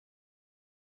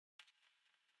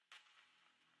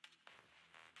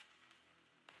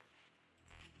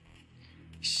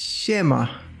Siema.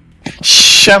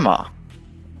 Siema!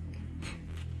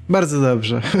 Bardzo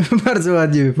dobrze. Bardzo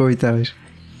ładnie mnie powitałeś.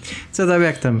 Co tam,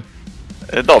 jak tam?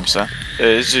 Dobrze,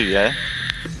 żyję.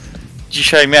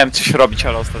 Dzisiaj miałem coś robić,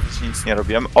 ale ostatecznie nic nie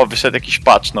robiłem. O, wyszedł jakiś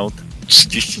patch note.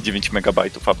 39 MB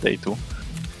update'u.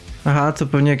 Aha, to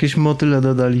pewnie jakieś motyle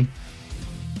dodali.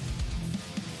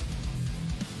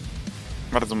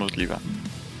 Bardzo możliwe.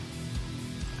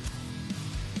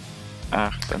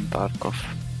 Ach, ten Tarkov.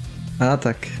 A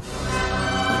tak.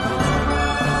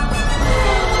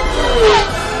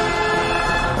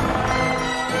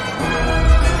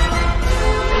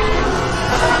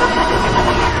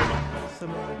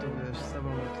 Samolotu, wiesz,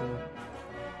 samolotu.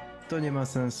 To nie ma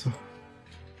sensu.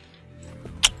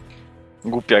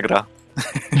 Głupia gra.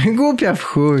 Głupia w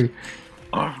chuj.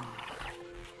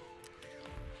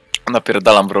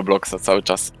 Napierdalam w Robloxa cały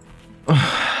czas.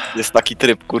 Jest taki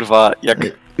tryb, kurwa,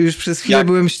 jak... Już przez chwilę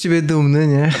byłem z ciebie dumny,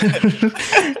 nie?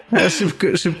 A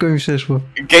szybko mi przeszło.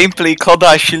 Gameplay koda,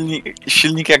 a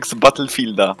silnik jak z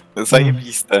Battlefielda.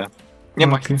 Zajebiste. Nie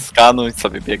ma skanu i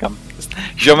sobie biegam.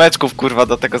 Ziomeczków, kurwa,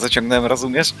 do tego zaciągnąłem,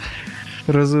 rozumiesz?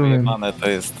 Rozumiem. Pojebane to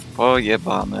jest.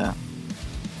 Pojebane.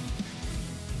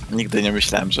 Nigdy nie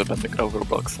myślałem, że będę grał w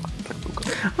Robloxa tak długo.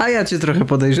 A ja cię trochę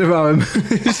podejrzewałem.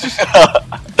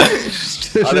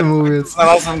 Szczerze mówiąc.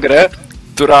 Znalazłem grę,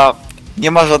 która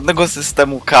nie ma żadnego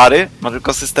systemu kary, ma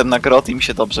tylko system nagród i mi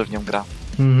się dobrze w nią gra.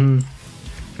 Mhm.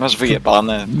 Masz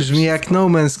wyjebane. Brzmi jak No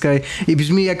Man's Sky i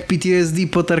brzmi jak PTSD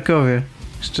po Tarkowie.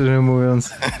 Szczerze mówiąc.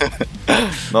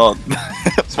 No.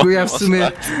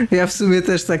 Ja w sumie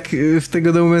też tak w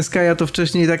tego No Man's Sky'a to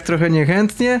wcześniej tak trochę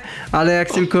niechętnie, ale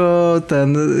jak tylko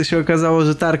się okazało,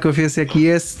 że Tarkov jest jaki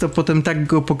jest, to potem tak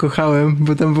go pokochałem,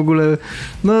 bo tam w ogóle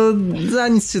no za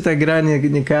nic się ta gra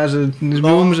nie każe.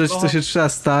 Żeby umrzeć, to się trzeba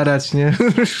starać, nie?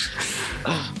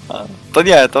 To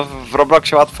nie, to w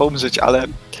Robloxie łatwo umrzeć, ale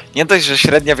nie dość, że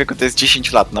średnia wieku to jest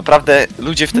 10 lat. Naprawdę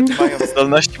ludzie wtedy mają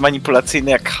zdolności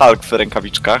manipulacyjne jak Hulk w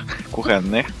rękawiczkach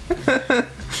kuchennych.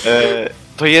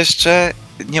 To jeszcze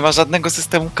nie ma żadnego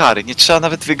systemu kary. Nie trzeba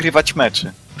nawet wygrywać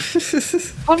meczy.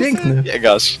 Piękny.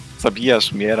 Biegasz,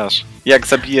 zabijasz, umierasz. Jak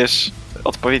zabijesz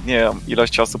odpowiednią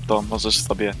ilość osób, to możesz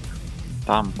sobie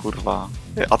tam, kurwa,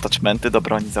 attachmenty do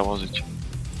broni założyć.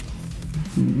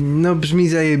 No brzmi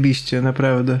zajebiście,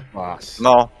 naprawdę.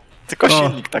 No, tylko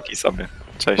silnik taki sobie.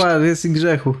 Cześć. Jest i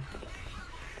grzechu.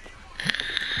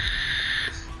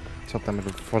 Co tam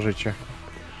tworzycie?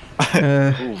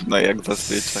 No jak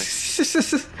zazwyczaj.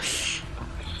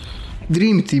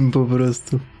 Dream Team po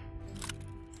prostu.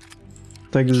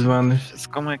 Tak zwany.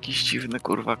 Wszystko ma jakiś dziwny,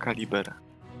 kurwa, kaliber.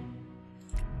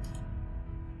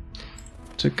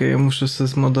 Czekaj, ja muszę sobie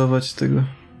zmodować tego.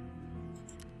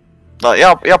 No,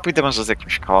 ja pójdę może z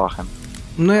jakimś kałachem.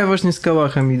 No ja właśnie z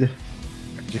kałachem idę.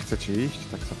 Gdzie chcecie iść?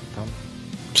 Tak zapytam.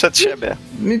 Przed siebie.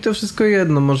 Mi to wszystko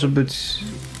jedno, może być...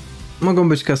 Mogą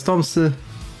być customsy.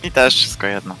 I też wszystko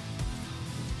jedno.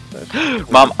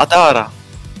 Mam Adara.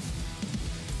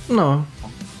 No,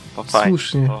 To fajnie.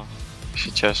 słusznie. To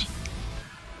się cieszę.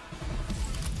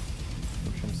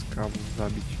 Muszę skałów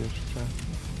zabić jeszcze.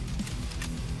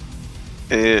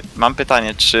 Mam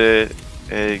pytanie, czy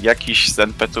jakiś z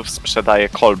NPC-ów sprzedaje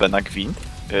kolbę na gwint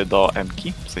do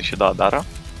M-ki? W sensie do Adara?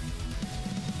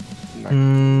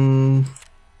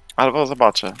 Albo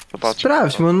zobaczę.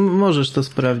 Sprawdź, możesz to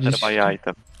sprawdzić. Herba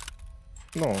item.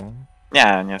 No.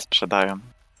 Nie sprzedają.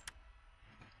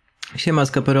 Siema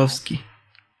Skaperowski.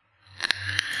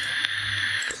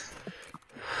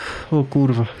 O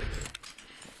kurwa.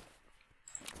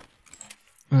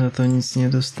 Za to nic nie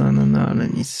dostanę, no ale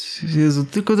nic. Jezu,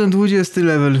 tylko ten 20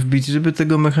 level wbić, żeby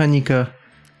tego mechanika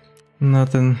na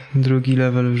ten drugi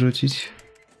level wrzucić.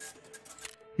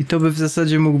 I to by w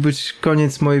zasadzie mógł być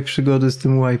koniec mojej przygody z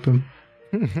tym wipe'em.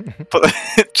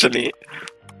 Czyli...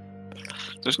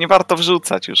 To już nie warto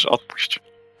wrzucać, już odpuść.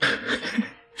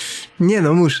 Nie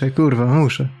no, muszę, kurwa,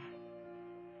 muszę.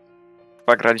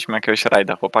 Chyba graliśmy jakiegoś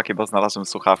rajda, chłopaki, bo znalazłem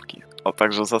słuchawki. O,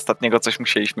 także z ostatniego coś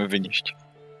musieliśmy wynieść.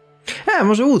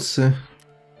 Może łudsy.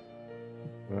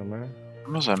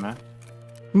 Możemy.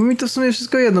 Bo mi to w sumie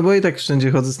wszystko jedno, bo i tak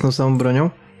wszędzie chodzę z tą samą bronią.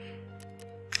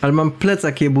 Ale mam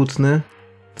plecak jebutny.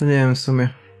 To nie wiem w sumie.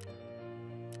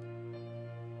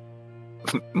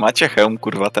 Macie hełm,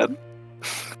 kurwa, ten?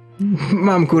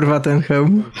 Mam kurwa ten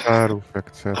hełm. Karów,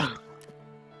 jak chcesz.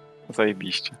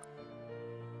 Zajebiście.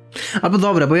 Albo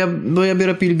dobra, bo ja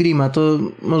biorę Pilgrima, to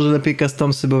może lepiej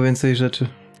customsy, bo więcej rzeczy.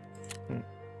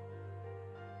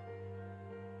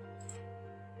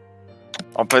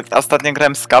 Ostatnio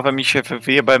grałem z kawem i się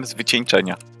wyjebałem z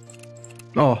wycieńczenia.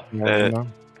 O!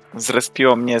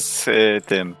 Zrespiło mnie z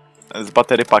tym, z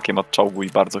baterypakiem od czołgu i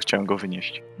bardzo chciałem go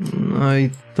wynieść. No i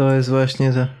to jest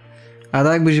właśnie to. A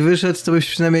tak byś wyszedł, to byś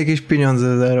przynajmniej jakieś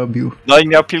pieniądze zarobił. No i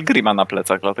miał Pilgrima na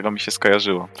plecach, dlatego mi się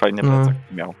skojarzyło. Fajny No. plecak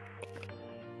miał.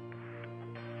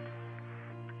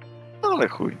 No ale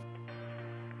chuj.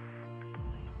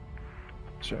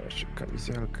 Trzeba jeszcze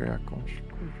kamizelkę jakąś,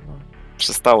 kurwa.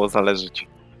 Przestało zależeć.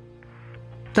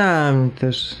 Tam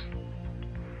też.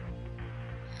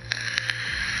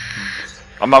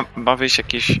 A ma wyjść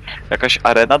jakaś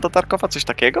arena do Tarkowa? Coś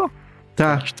takiego?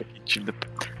 Tak. Jakiś taki dziwny...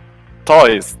 To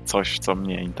jest coś, co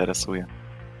mnie interesuje.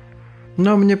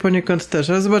 No mnie poniekąd też,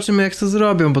 ale zobaczymy jak to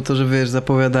zrobią, bo to, że wiesz,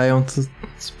 zapowiadają, to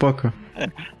spoko.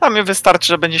 A mnie wystarczy,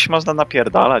 że będzie się można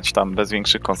napierdalać tam bez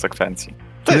większych konsekwencji.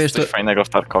 To Wiesz, jest coś to- fajnego w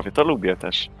Tarkowie, to lubię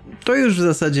też. To już w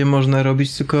zasadzie można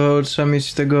robić, tylko trzeba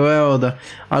mieć tego EODa.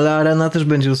 Ale arena też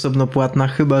będzie osobno płatna,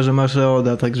 chyba że masz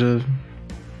EODa, także...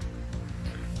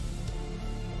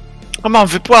 A mam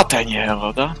wypłatę, nie,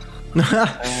 prawda?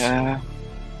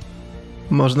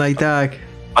 Można i tak.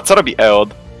 A co robi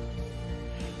EOD?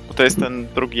 Bo to jest ten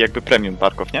drugi jakby premium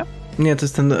Tarkov, nie? Nie, to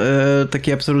jest ten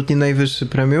taki absolutnie najwyższy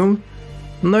premium.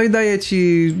 No i daje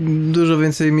ci dużo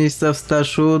więcej miejsca w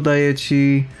staszu, daje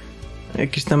ci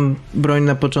jakieś tam broń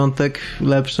na początek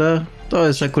lepsze. To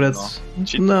jest akurat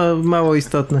no, mało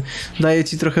istotne. Daje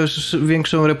ci trochę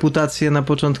większą reputację na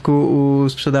początku u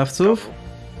sprzedawców.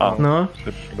 A. No.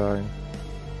 Się przydaje.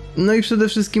 No i przede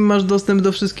wszystkim masz dostęp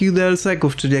do wszystkich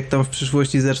DLC-ków, czyli jak tam w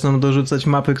przyszłości zaczną dorzucać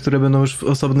mapy, które będą już w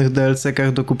osobnych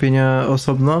DLC-kach do kupienia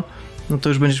osobno, no to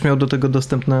już będziesz miał do tego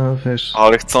dostęp na, wiesz...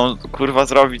 Ale chcą, kurwa,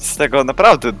 zrobić z tego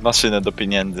naprawdę maszynę do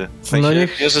pieniędzy. W sensie, No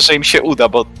niech- wierzę, że im się uda,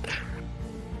 bo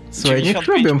Słuchaj, niech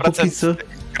robią, póki co.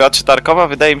 graczy Tarkowa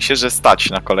wydaje mi się, że stać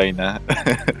na kolejne.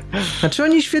 Znaczy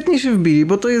oni świetnie się wbili,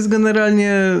 bo to jest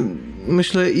generalnie,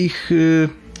 myślę, ich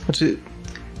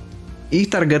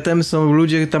targetem są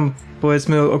ludzie tam,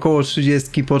 powiedzmy, około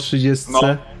 30, po 30. No.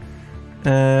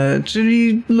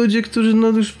 Czyli ludzie, którzy no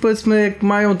już powiedzmy jak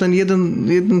mają ten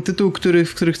jeden tytuł,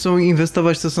 w który chcą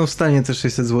inwestować, to są w stanie te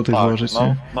 600 zł włożyć,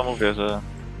 nie? No mówię, że...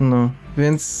 No,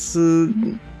 więc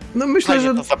no myślę, Fajnie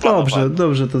że to zaplanowali.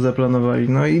 dobrze to zaplanowali.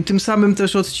 No i tym samym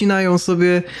też odcinają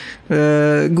sobie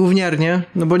gówniarnię,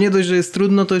 no bo nie dość, że jest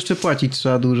trudno, to jeszcze płacić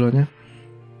trzeba dużo, nie?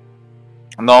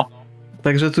 No,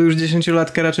 Także tu już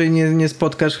 10-latka raczej nie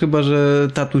spotkasz, chyba że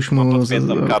tatuś mu...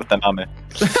 podmienną kartę mamy.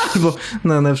 Albo,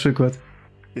 no na przykład.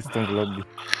 Jestem w lobby.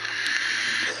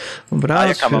 Dobra, A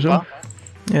jaka odświeżam. mapa?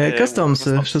 Customsy,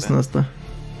 Customsy. 16.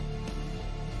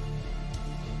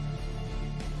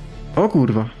 O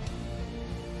kurwa.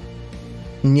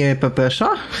 Nie Pepesza?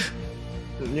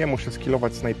 Nie muszę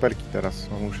skillować snajperki teraz,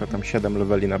 bo muszę tam 7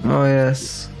 leveli nabić. O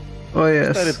jest. O 4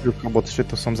 jest. tylko, bo 3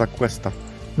 to są za questa.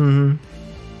 Mhm.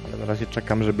 Ale na razie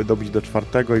czekam, żeby dobić do 4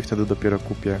 i wtedy dopiero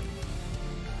kupię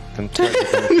ten człowiek,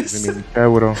 wymienić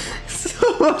euro.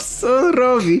 Co on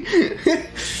robi?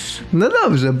 No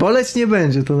dobrze, boleć nie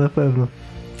będzie, to na pewno.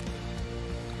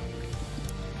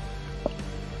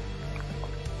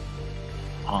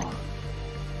 O.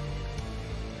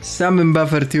 Z samym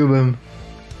buffer tube'em.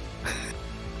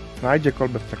 Znajdzie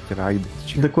kolbę w trakcie rajdu.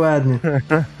 Dokładnie.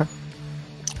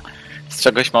 Z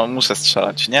czegoś muszę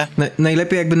strzelać, nie?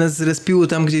 Najlepiej jakby nas zrespiło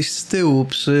tam gdzieś z tyłu,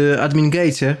 przy admin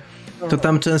gate'cie, to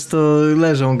tam często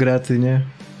leżą graty, nie?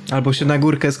 Albo się na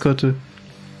górkę skoczy.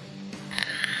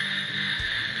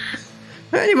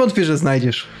 Ja nie wątpię, że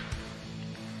znajdziesz.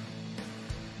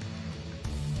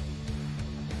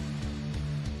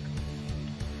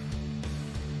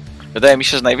 Wydaje mi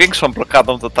się, że największą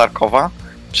blokadą do Tarkowa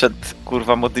przed,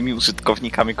 kurwa, młodymi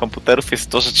użytkownikami komputerów jest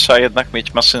to, że trzeba jednak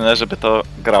mieć maszynę, żeby to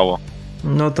grało.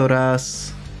 No to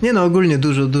raz. Nie no, ogólnie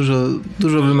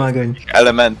dużo wymagań.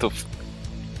 Elementów,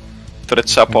 które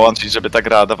trzeba połączyć, żeby ta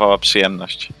gra dawała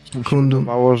przyjemność. Kundum.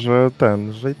 Mało, że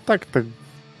i tak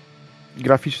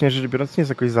graficznie rzecz biorąc nie jest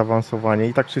jakoś zaawansowanie.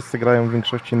 I tak wszyscy grają w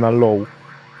większości na low.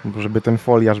 Żeby ten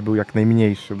foliarz był jak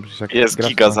najmniejszy. Jak Jest grafika-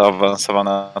 giga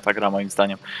zaawansowana ta gra, moim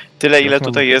zdaniem. Tyle, ile Zresztą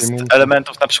tutaj do jest tej mózgi.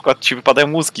 elementów, na przykład ci wypadają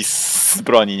mózgi z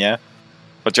broni, nie?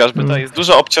 Chociażby to jest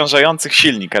dużo obciążających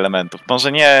silnik elementów.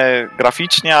 Może nie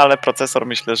graficznie, ale procesor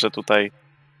myślę, że tutaj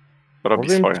robi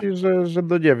Powiem swoje. ci, że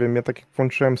nie wiem, ja tak jak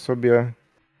włączyłem sobie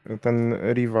ten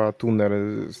Riva Tuner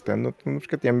z ten, no to na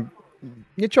przykład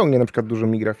nie ciągnie na przykład dużo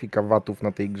mi grafika watów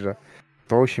na tej grze.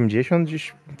 180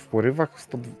 gdzieś w porywach,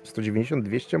 190,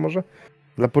 200 może?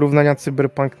 Dla porównania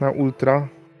Cyberpunk na Ultra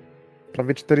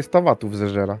prawie 400 watów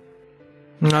zeżera.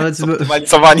 No ale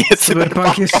Optymalizowanie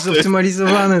Cyberpunk jest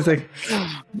zoptymalizowany, tak.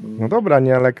 No dobra,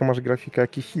 nie, ale jaka masz grafika,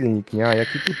 jaki silnik, nie? A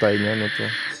jaki tutaj, nie? No to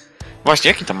Właśnie,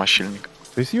 jaki to ma silnik?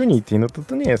 jest Unity, no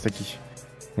to nie jest jakiś,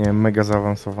 nie wiem, mega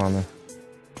zaawansowany.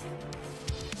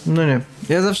 No nie.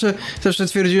 Ja zawsze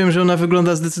twierdziłem, że ona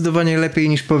wygląda zdecydowanie lepiej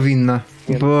niż powinna.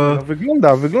 Nie, Bo...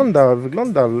 no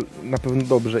wygląda na pewno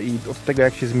dobrze i od tego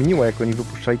jak się zmieniło, jak oni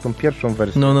wypuszczali tą pierwszą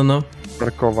wersję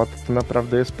Tarkowa, to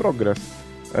naprawdę jest progres.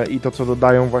 I to co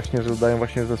dodają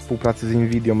właśnie, ze współpracy z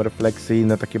Nvidią, refleksy i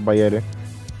inne takie bajery,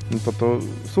 no to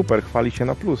super, chwali się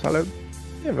na plus, ale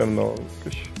nie wiem, no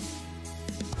jakoś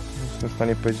jestem w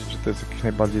stanie powiedzieć, że to jest jakiś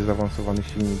najbardziej zaawansowany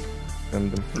silnik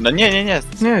względem. No nie.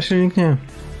 Nie, silnik nie.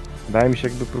 Wydaje mi się,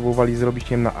 jakby próbowali zrobić, nie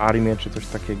wiem, na armię czy coś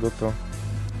takiego, to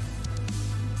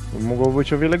mogło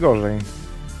być o wiele gorzej.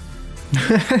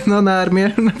 No na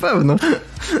armię na pewno.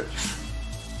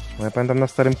 No ja pamiętam na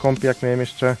starym kompie, jak miałem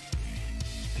jeszcze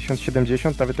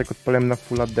 1070, nawet jak odpaliłem na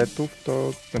Full HD-ów,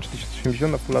 to znaczy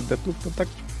 1080 na Full HD-ów, to tak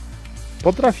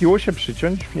potrafiło się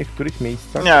przyciąć w niektórych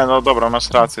miejscach. Nie, no dobra, masz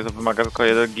rację, to wymaga tylko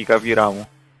 1 giga VRAMu.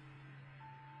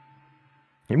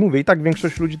 Nie mówię, i tak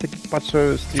większość ludzi, tak jak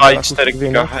patrzę... 2,4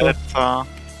 GHz.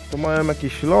 To mają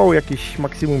jakieś low, jakieś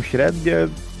maksimum średnie.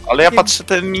 Ale ja patrzę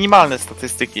te minimalne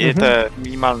statystyki, te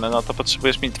minimalne, no to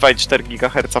potrzebujesz mieć 2,4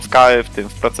 GHz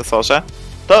w procesorze.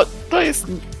 To jest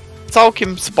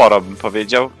całkiem sporo, bym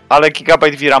powiedział, ale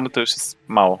gigabajt VRAMu to już jest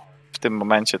mało. W tym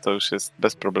momencie to już jest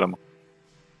bez problemu.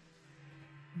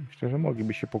 Myślę, że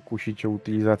mogliby się pokusić o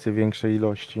utylizację większej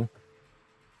ilości.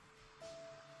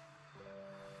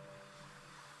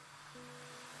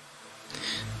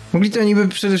 Mogli to niby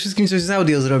przede wszystkim coś z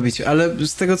audio zrobić, ale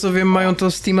z tego co wiem mają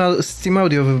to Steam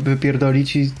Audio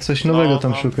wypierdolić i coś nowego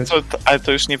tam szukać. Ale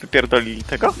to już nie wypierdolili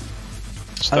tego?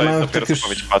 Czy to jest dopiero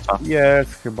zapowiedź patcha?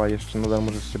 Jest chyba jeszcze, nadal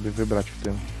możesz sobie wybrać w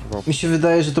tym. Mi się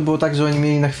wydaje, że to było tak, że oni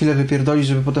mieli na chwilę wypierdolić,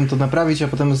 żeby potem to naprawić, a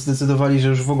potem zdecydowali, że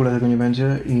już w ogóle tego nie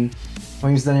będzie i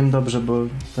moim zdaniem dobrze, bo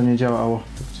to nie działało,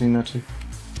 tak czy inaczej.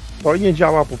 To nie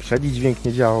działa, poprzedni dźwięk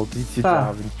nie działał, to nic nie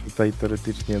działa, więc tutaj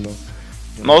teoretycznie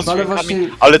No, ale właśnie...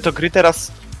 Ale to gry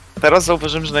teraz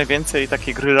zauważyłem, że najwięcej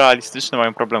takie gry realistyczne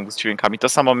mają problem z dźwiękami. To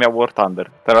samo miał War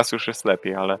Thunder. Teraz już jest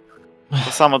lepiej, ale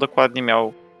to samo dokładnie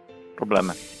miał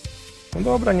problemy. No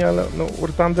dobra, nie, ale no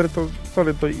War Thunder to,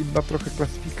 sorry, to inna trochę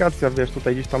klasyfikacja, wiesz,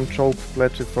 tutaj gdzieś tam czołg w tle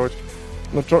czy coś.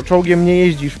 No czołgiem nie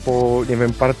jeździsz po, nie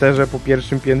wiem, parterze, po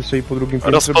pierwszym piętrze i po drugim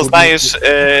piętrze. Rozpoznajesz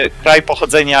kraj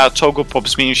pochodzenia czołgu po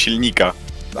brzmieniu silnika.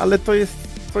 Ale to jest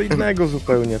co innego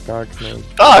zupełnie, tak? No.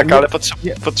 Tak, ale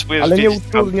potrzebujesz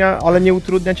ale nie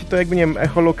utrudnia ci to jakby, nie wiem,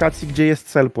 echolokacji, gdzie jest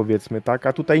cel, powiedzmy, tak?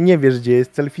 A tutaj nie wiesz, gdzie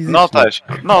jest cel fizyczny. No też,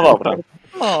 no dobra.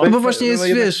 No bo właśnie jest,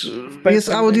 wiesz, jest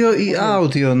audio i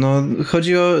audio, no.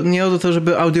 Chodzi nie o to,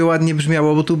 żeby audio ładnie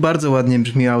brzmiało, bo tu bardzo ładnie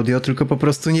brzmi audio, tylko po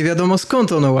prostu nie wiadomo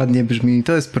skąd ono ładnie brzmi i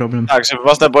to jest problem. Tak, żeby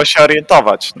można było się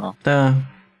orientować, no. Tak.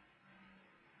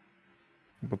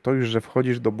 Bo to już, że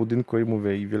wchodzisz do budynku i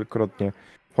mówię, i wielokrotnie,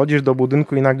 wchodzisz do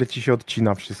budynku i nagle ci się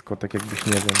odcina wszystko, tak jakbyś,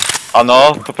 nie wiem. A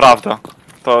no, to prawda.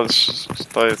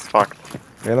 To jest fakt.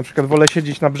 Ja na przykład wolę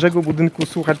siedzieć na brzegu budynku,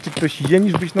 słuchać, czy ktoś idzie,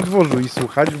 niż być na dworzu i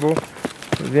słuchać, bo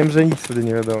wiem, że nic wtedy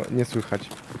nie wiadomo, nie słychać.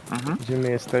 Gdzie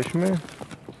my jesteśmy?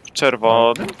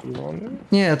 Czerwony?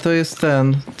 Nie, to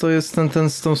jest ten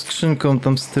z tą skrzynką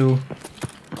tam z tyłu.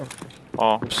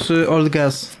 O. Przy Old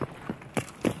Gas.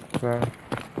 Tak.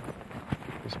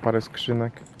 Jest parę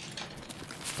skrzynek.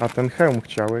 A ten hełm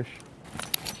chciałeś?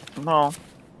 No.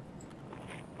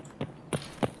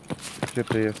 Gdzie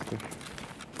ty jesteś?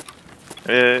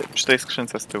 Przy tej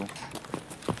skrzynce z tyłu.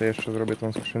 To jeszcze zrobię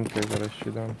tą skrzynkę i zaraz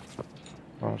ci dam.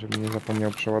 A, żebym nie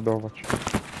zapomniał przeładować.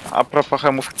 A propos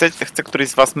hełmów, chce któryś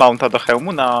z was mounta do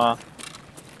hełmu na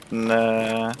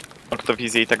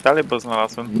ortowizję i tak dalej, bo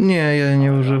znalazłem. Nie, ja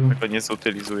nie używam. Tego nie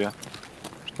zutylizuję.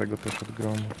 Z tego też od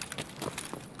gromu.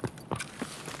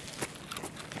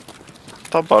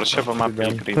 To Borsie, bo ma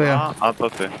Pilgrima, To ja. a to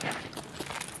ty.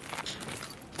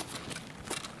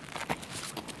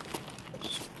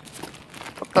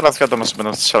 To teraz wiadomo, że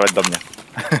będą strzelać do mnie.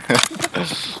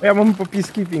 Ja mam po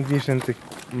peacekeeping mission tych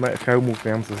hełmów,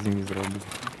 ja mam co z nimi zrobić.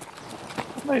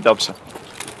 No i dobrze.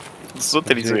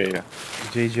 Zutylizuję je.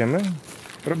 Gdzie idziemy?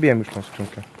 Robiłem już tą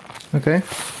skrzynkę. Okej.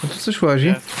 A tu coś łazi?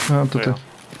 Jest. A, tutaj.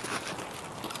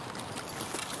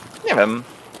 Nie wiem.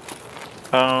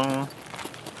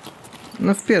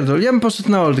 No wpierdol. Ja bym poszedł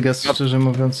na Old Gas, szczerze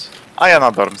mówiąc. A ja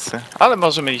na Dormsy. Ale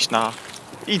możemy iść na...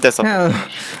 Idę za... Ja,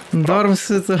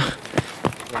 Dormsy to...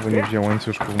 Bo nie wziął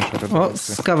łańcuszków, muszę robić. O,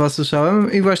 z kawa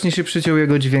słyszałem i właśnie się przyciął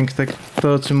jego dźwięk, tak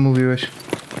to o czym mówiłeś.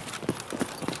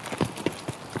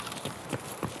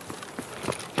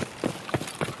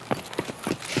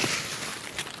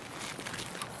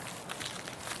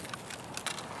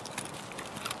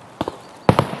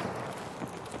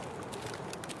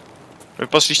 Wy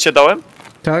poszliście dołem?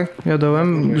 Tak, ja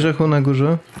dołem, Grzechu na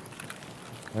górze.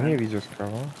 No nie widzę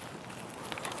skawa.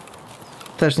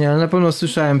 Też nie, ale na pewno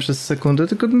słyszałem przez sekundę,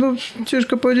 tylko no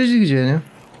ciężko powiedzieć gdzie, nie?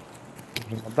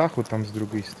 Może na dachu tam z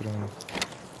drugiej strony.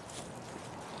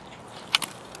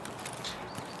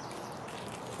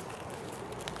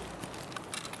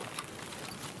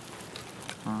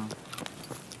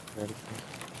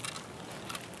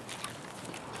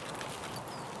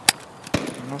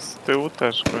 No z tyłu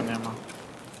też go nie ma.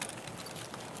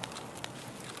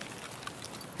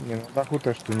 Nie, na dachu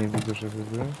też tu nie widzę, żeby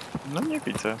był. No nie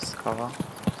widzę skawa.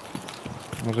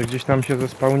 Może gdzieś tam się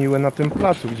zespałniły na tym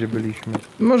placu, gdzie byliśmy.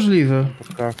 Możliwe.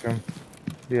 Potrafię.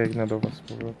 Biegnę do was z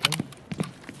powrotem.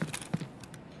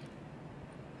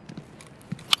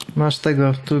 Masz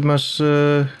tego, tu masz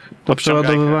to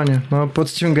przeładowywanie. No,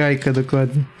 podciągajkę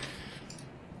dokładnie.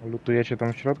 Lutujecie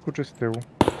tam w środku czy z tyłu?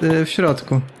 W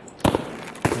środku.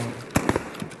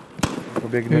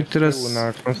 Pobiegnę I teraz- z tyłu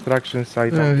na construction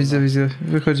site. Widzę,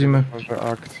 wychodzimy. Może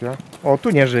akcja. O, tu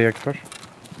nie żyje ktoś.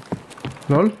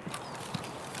 Lol?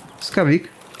 Skawik?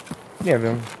 Nie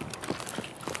wiem.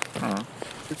 Hmm.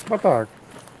 Chyba tak.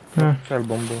 A.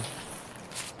 Strzelbą był.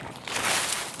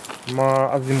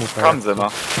 Ma azimuta. Kandzę ma.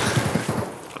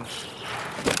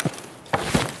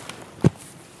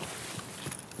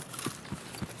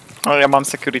 No ja mam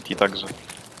security także.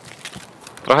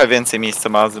 Trochę więcej miejsca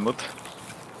ma azymut.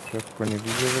 Szybko nie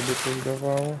widzę, żeby coś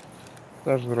dawało.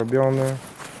 Też zrobiony.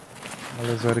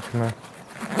 Ale zerknę.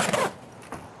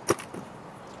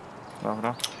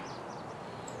 Dobra.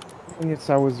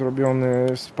 Niecały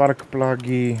zrobiony. Spark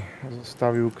plagi.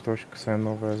 Zostawił ktoś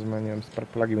kseno, wezmę. Nie wiem, spark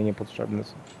plagi mi niepotrzebne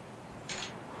są.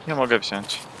 Nie mogę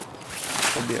wziąć.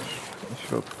 Pobierz na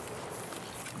środku.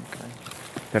 Okay.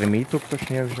 Termitu ktoś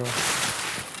nie wziął.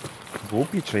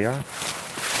 Głupi czy ja?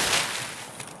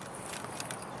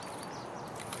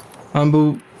 On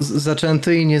był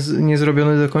zaczęty i nie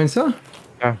zrobiony do końca?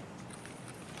 Tak.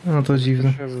 No to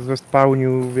dziwne. Się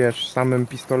zespałnił, wiesz, samym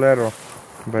pistolero.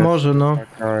 Bez Może no.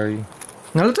 taka i...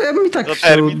 No ale to ja bym i tak Do chciał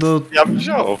termit do... ja bym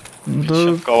wziął. do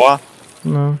 50 koła.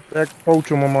 no. Jak w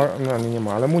połczu ma... No nie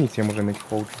ma, ale amunicję może mieć w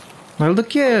połczu. No ale do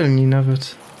kielni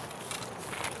nawet.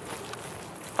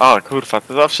 A kurwa,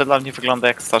 to zawsze dla mnie wygląda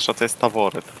jak Stasza, to jest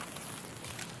taworyt.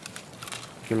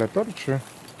 Szkieletor czy?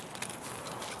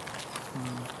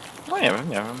 No nie wiem,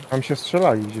 nie wiem. Tam się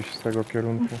strzelali gdzieś z tego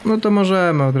kierunku. No to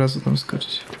możemy od razu tam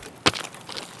skoczyć.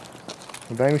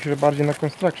 Wydaje mi się, że bardziej na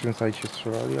construction site się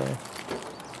strzelali, ale...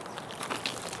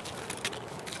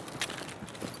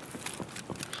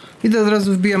 Idę od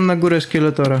razu wbijam na górę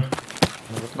szkieletora.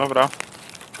 Dobra.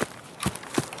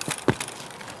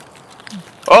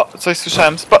 O! Coś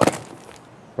słyszałem.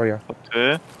 To ja. To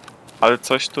ty. Ale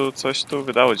coś tu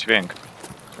wydało dźwięk.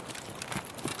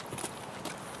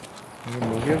 Nie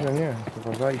mówię, że nie.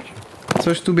 Uważajcie.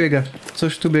 Coś tu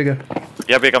biega.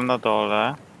 Ja biegam na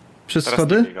dole. Przez Teraz nie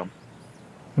schody? biegam.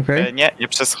 Okej. Nie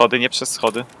przez schody, nie przez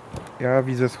schody. Ja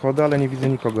widzę schody, ale nie widzę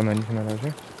nikogo na nich na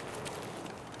razie.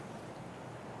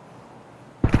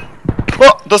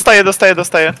 O! Dostaję.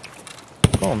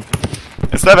 Skąd?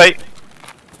 Z lewej.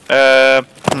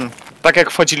 Tak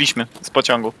jak wchodziliśmy z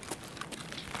pociągu.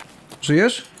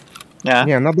 Żyjesz? Nie.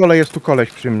 Nie, na dole jest tu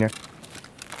koleś przy mnie.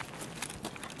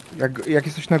 Jak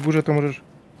jesteś na górze, to możesz...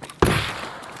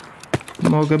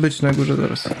 Mogę być na górze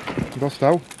teraz.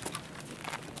 Dostał?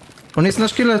 On jest na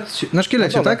szkielecie, Na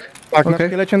dole. tak? Tak, na Okej.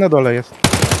 szkielecie na dole jest.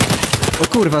 O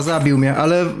kurwa, zabił mnie,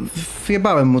 ale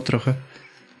wjebałem mu trochę.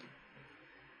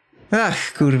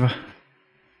 Ach, kurwa.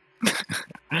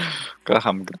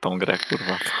 Kocham tą grę,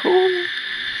 kurwa.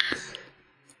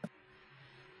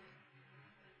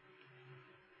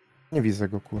 Nie widzę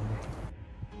go, kurwa.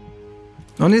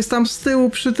 On jest tam z tyłu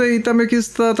przy tej, tam jak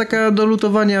jest ta taka do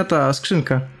lutowania ta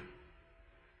skrzynka.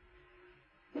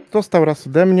 Dostał raz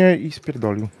ode mnie i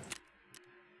spierdolił.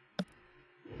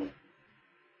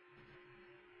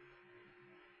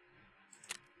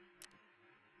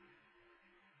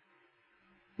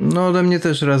 No ode mnie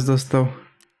też raz dostał.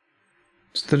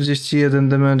 41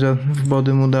 damage'a w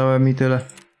body mu dałem i tyle.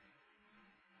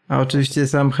 A oczywiście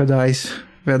sam head ice,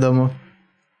 wiadomo.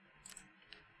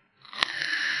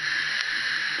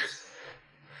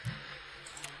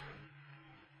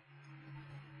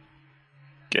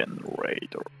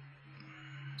 Generator.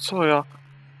 Co ja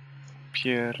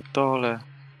pierdolę.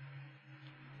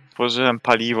 Włożyłem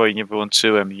paliwo i nie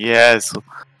wyłączyłem. Jezu.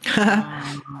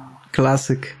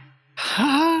 Klasyk.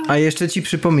 A jeszcze ci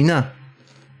przypomina.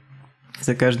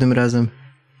 Za każdym razem.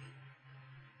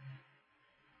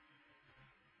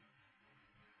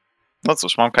 No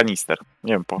cóż, mam kanister.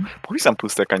 Nie wiem, popisam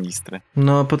puste kanistry.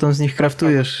 No, potem z nich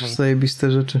kraftujesz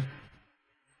zajebiste rzeczy.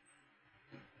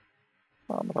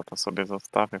 Dobra, to sobie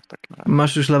zostawię w takim razie.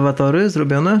 Masz już lawatory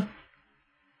zrobione?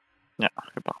 Nie,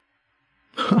 chyba.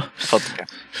 fotkę.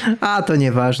 A, to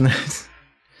nieważne.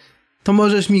 To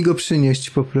możesz mi go przynieść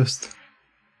po prostu.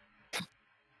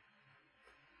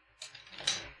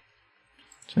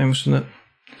 Ja muszę na...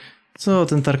 Co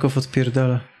ten Tarkow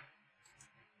odpierdala?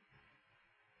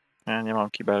 Ja nie mam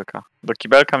kibelka. Do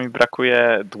kibelka mi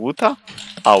brakuje dłuta?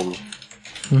 Aulu.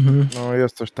 Mhm. No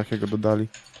jest coś takiego, dodali.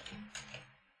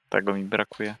 Tego mi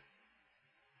brakuje.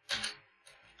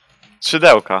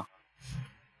 Skrzydełka.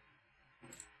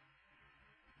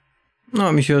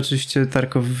 No, mi się oczywiście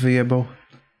Tarkow wyjebał.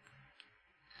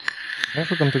 Ja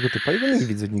szukam tego typa i go nie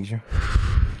widzę nigdzie.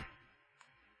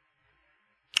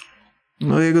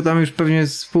 No, jego tam już pewnie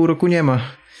z pół roku nie ma.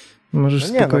 Możesz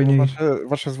No nie, spokojnie... no bo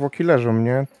wasze zwłoki leżą,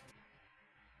 nie?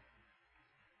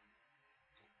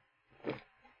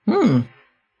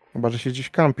 Chyba, że się gdzieś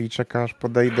kampi i czeka, aż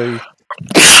podejdę i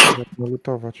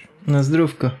lutować. Na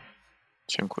zdrówko.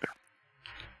 Dziękuję.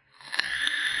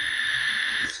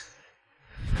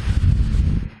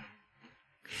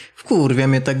 Wkurwia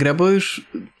mnie ta gra, bo już...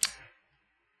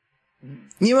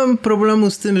 Nie mam problemu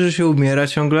z tym, że się umiera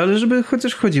ciągle, ale żeby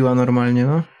chociaż chodziła normalnie,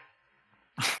 no.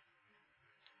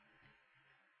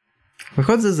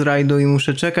 Wychodzę z rajdu i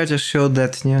muszę czekać, aż się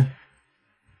odetnie.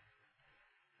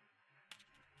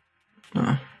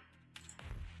 A.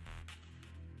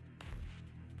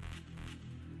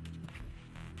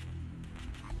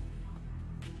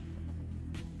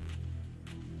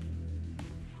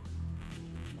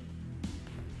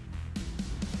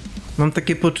 Mam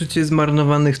takie poczucie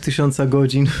zmarnowanych 1000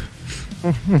 godzin.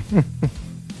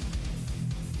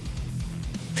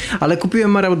 Ale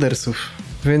kupiłem Maraudersów,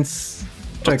 więc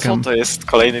czekam. Co to jest?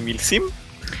 Kolejny Milsim?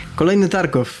 Kolejny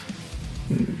Tarkow.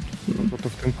 No to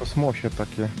w tym kosmosie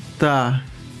takie. Ta.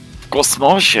 W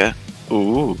kosmosie?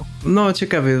 No,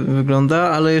 ciekawie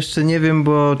wygląda, ale jeszcze nie wiem,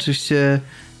 bo oczywiście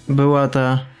była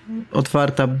ta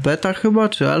otwarta beta chyba,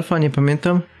 czy alfa, nie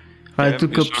pamiętam. Ale wiem,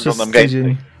 tylko już przez oglądam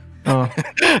tydzień. O,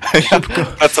 Ja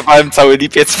pracowałem cały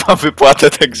lipiec, mam wypłatę,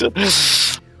 także...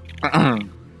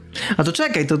 a to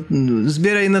czekaj, to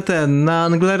zbieraj na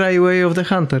Anglera i Way of the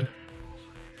Hunter.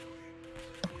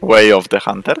 Way of the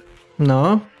Hunter?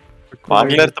 No. Bo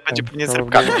Angler to będzie pewnie z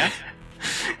rybkami, nie?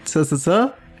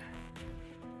 Co?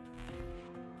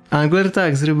 Angler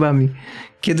tak, z rybami.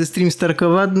 Kiedy stream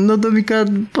Starkowa? No Domika,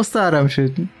 postaram się.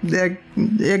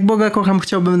 Jak Boga kocham,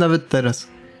 chciałbym nawet teraz.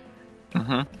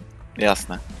 Mhm,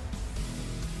 jasne.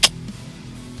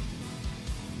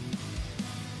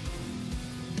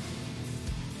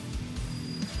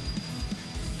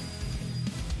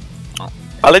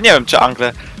 Ale nie wiem, czy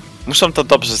Angle muszą to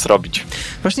dobrze zrobić.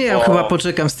 Właśnie ja chyba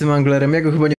poczekam z tym Anglerem. Ja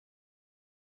go chyba nie